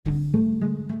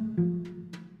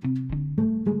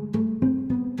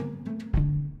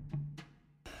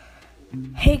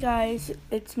Hey guys,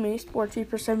 it's me,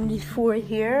 SportsReaper74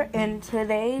 here, and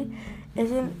today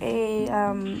isn't a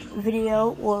video.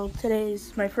 Well,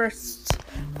 today's my first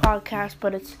podcast,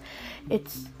 but it's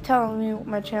telling me what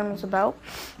my channel's about.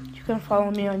 You can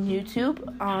follow me on YouTube,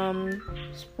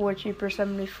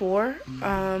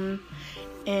 SportsReaper74,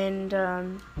 and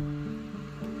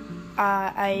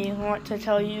I want to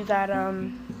tell you that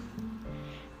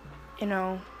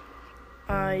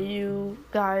you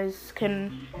guys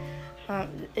can.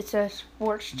 It's a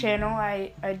sports channel.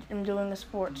 I am doing a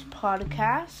sports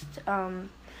podcast,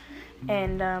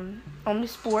 and only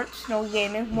sports, no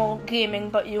gaming. Well, gaming,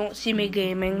 but you won't see me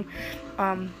gaming.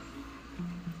 You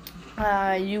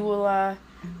will.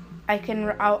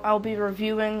 I'll be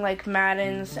reviewing like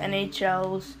Madden's,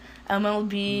 NHL's,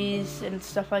 MLB's, and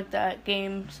stuff like that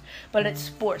games. But it's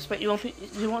sports. But you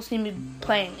won't see me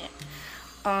playing it.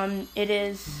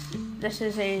 This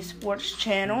is a sports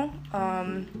channel.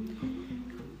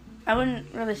 I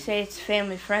wouldn't really say it's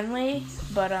family friendly,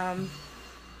 but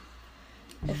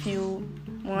if you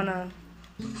wanna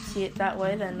see it that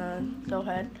way, then go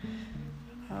ahead.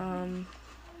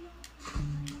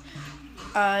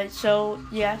 So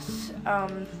yes,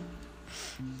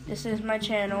 this is my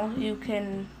channel. You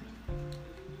can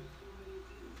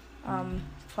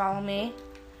follow me,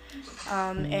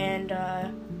 and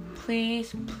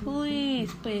please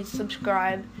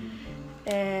subscribe,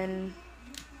 and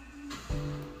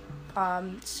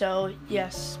so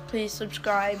yes, please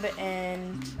subscribe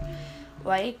and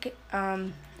like.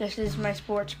 This is my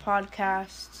sports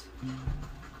podcast.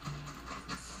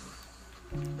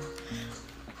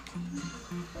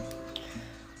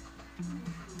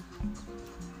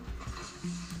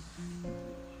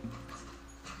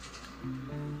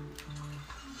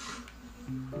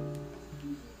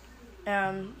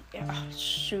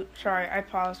 Sorry, I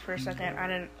paused for a second.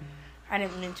 I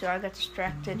didn't mean to. I got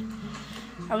distracted.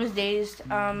 I was dazed.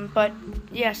 But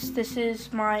yes, this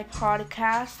is my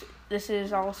podcast. This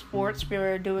is all sports. We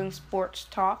were doing sports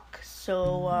talk.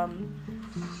 So,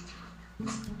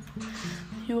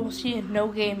 you will see no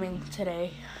gaming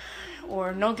today.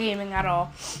 Or no gaming at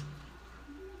all.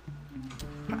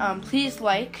 Please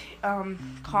like,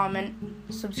 comment,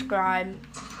 subscribe,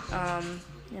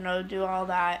 do all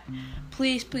that.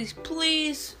 Please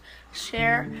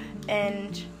share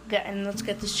and let's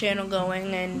get this channel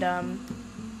going. And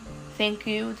thank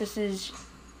you. This is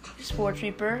Sports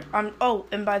Reaper.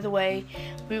 And by the way,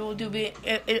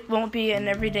 it won't be an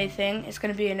everyday thing. It's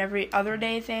gonna be an every other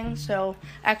day thing. So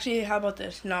actually, how about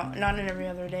this? No, not an every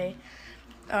other day.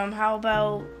 How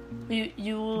about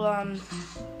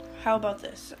how about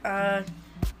this?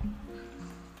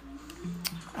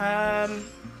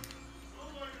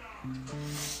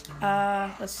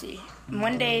 Let's see.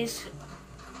 Monday,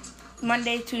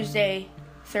 Tuesday,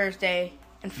 Thursday,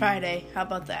 and Friday. How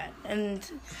about that? And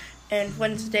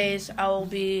Wednesdays I will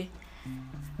be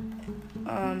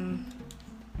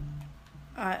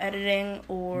editing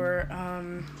or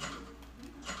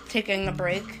taking a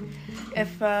break.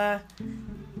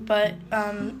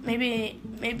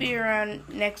 Maybe around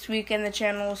next weekend the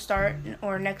channel will start,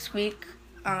 or next week.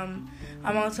 I'm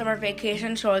on summer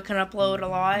vacation, so I can upload a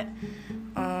lot.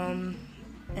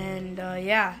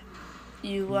 Yeah,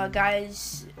 you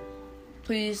guys,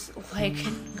 please like,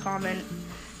 comment,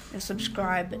 and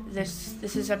subscribe. This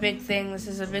is a big thing. This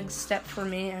is a big step for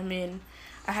me. I mean,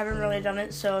 I haven't really done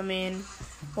it, so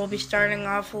we'll be starting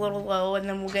off a little low, and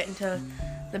then we'll get into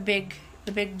the big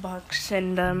bucks.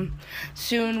 And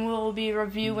soon we'll be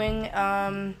reviewing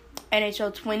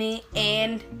NHL 20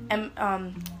 and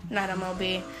not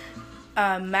MLB,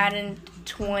 Madden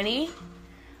 20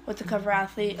 with the cover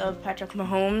athlete of Patrick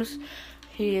Mahomes.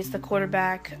 He is the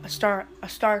quarterback, a star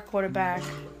quarterback,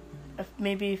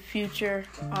 maybe future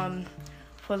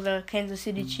for the Kansas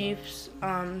City Chiefs.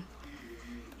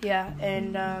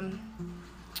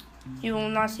 You will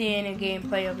not see any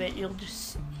gameplay of it. You'll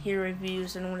just hear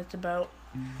reviews and what it's about.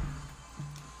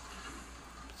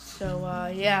 So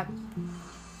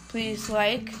please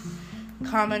like,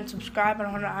 comment, subscribe.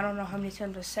 I don't know how many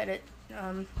times I said it,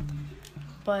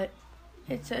 but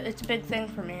it's a big thing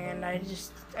for me, and I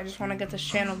just want to get this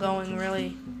channel going.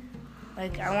 Really,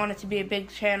 like, I want it to be a big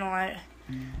channel. I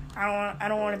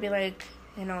don't want to be like,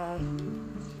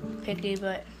 picky,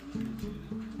 but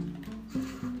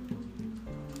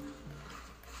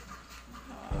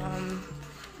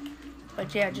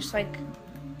yeah, just like,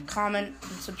 comment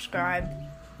and subscribe.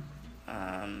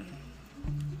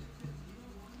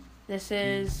 This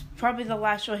is probably the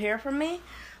last you'll hear from me.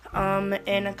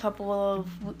 In a couple of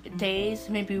days,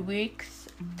 maybe weeks.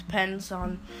 Depends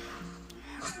on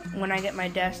when I get my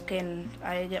desk and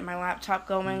I get my laptop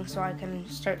going so I can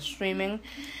start streaming.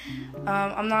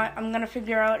 I'm gonna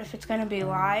figure out if it's gonna be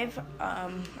live.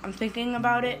 I'm thinking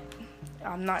about it.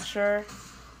 I'm not sure.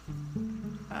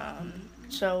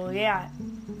 So yeah,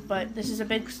 but this is a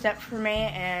big step for me,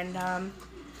 and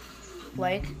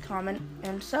like, comment,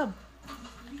 and sub.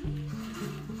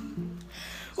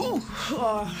 Ooh,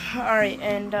 alright,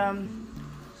 and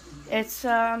it's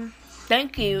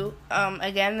thank you.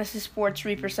 Again, this is Sports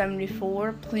Reaper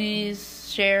 74.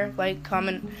 Please share, like,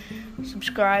 comment,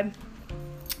 subscribe.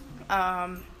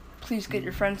 Please get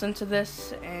your friends into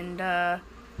this, and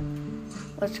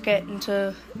let's get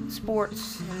into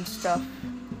sports and stuff.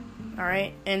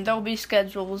 Alright, and there'll be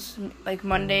schedules, like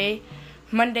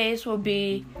Mondays will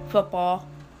be football,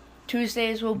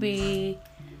 Tuesdays will be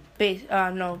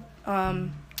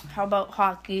how about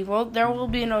hockey? Well, there will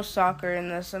be no soccer in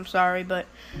this, I'm sorry, but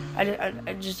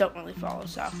I just don't really follow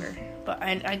soccer. But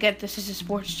I get this is a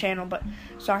sports channel, but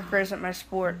soccer isn't my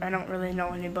sport. I don't really know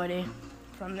anybody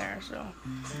from there, so.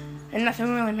 And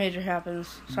nothing really major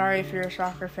happens. Sorry if you're a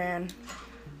soccer fan,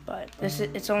 but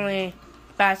it's only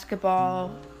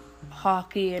basketball,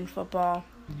 hockey, and football.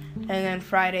 And then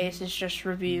Fridays is just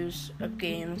reviews of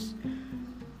games.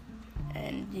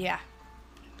 And yeah.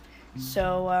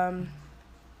 So,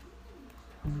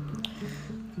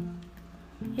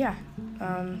 yeah,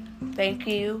 thank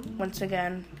you once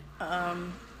again,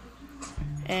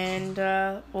 and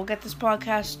we'll get this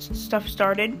podcast stuff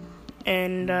started,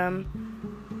 and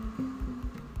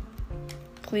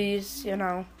please,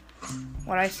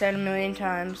 what I said a million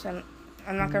times, and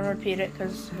I'm not going to repeat it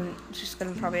because it's just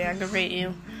going to probably aggravate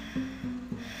you,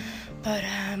 but,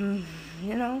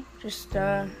 just,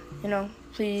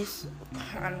 please,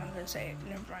 I'm not going to say it,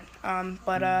 never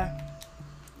mind,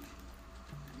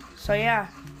 so yeah,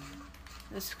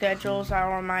 the schedules,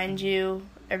 I'll remind you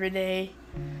every day.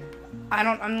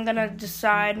 I'm gonna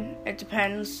decide, it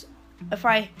depends. If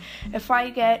I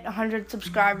get 100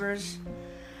 subscribers,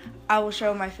 I will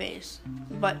show my face.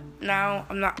 But now,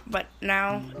 I'm not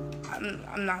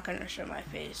gonna show my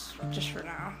face, just for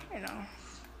now,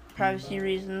 privacy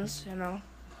reasons,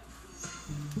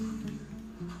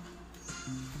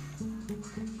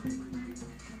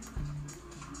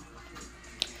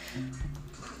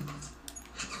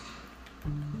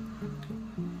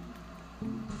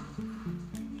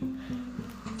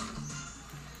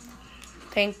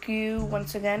 Thank you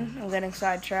once again. I'm getting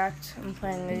sidetracked. I'm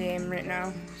playing a game right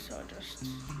now, so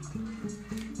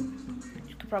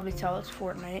you could probably tell it's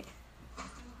Fortnite.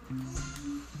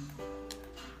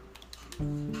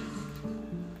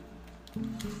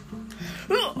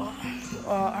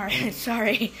 Alright,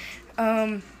 sorry.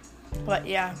 But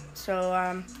yeah,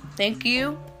 so, thank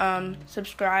you.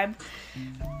 Subscribe.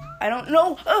 I don't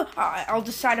know. I'll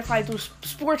decide if I do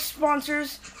sports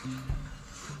sponsors.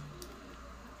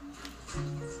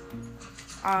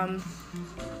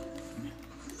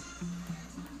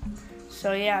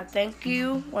 So yeah, thank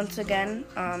you once again.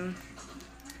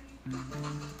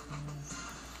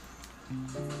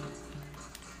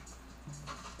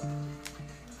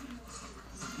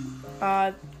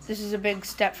 This is a big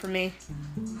step for me.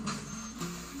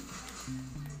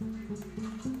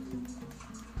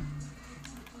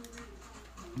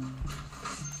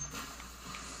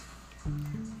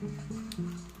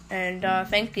 And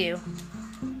thank you.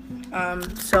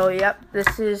 So yep,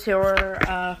 this is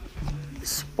your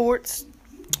sports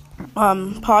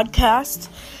podcast.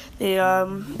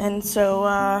 And so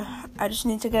I just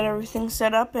need to get everything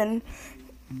set up and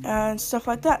stuff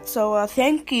like that. So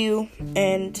thank you,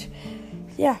 and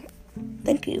yeah,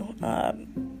 thank you.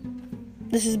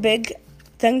 This is big.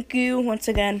 Thank you once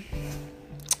again.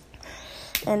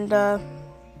 And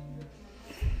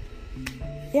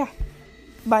yeah,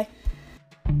 bye.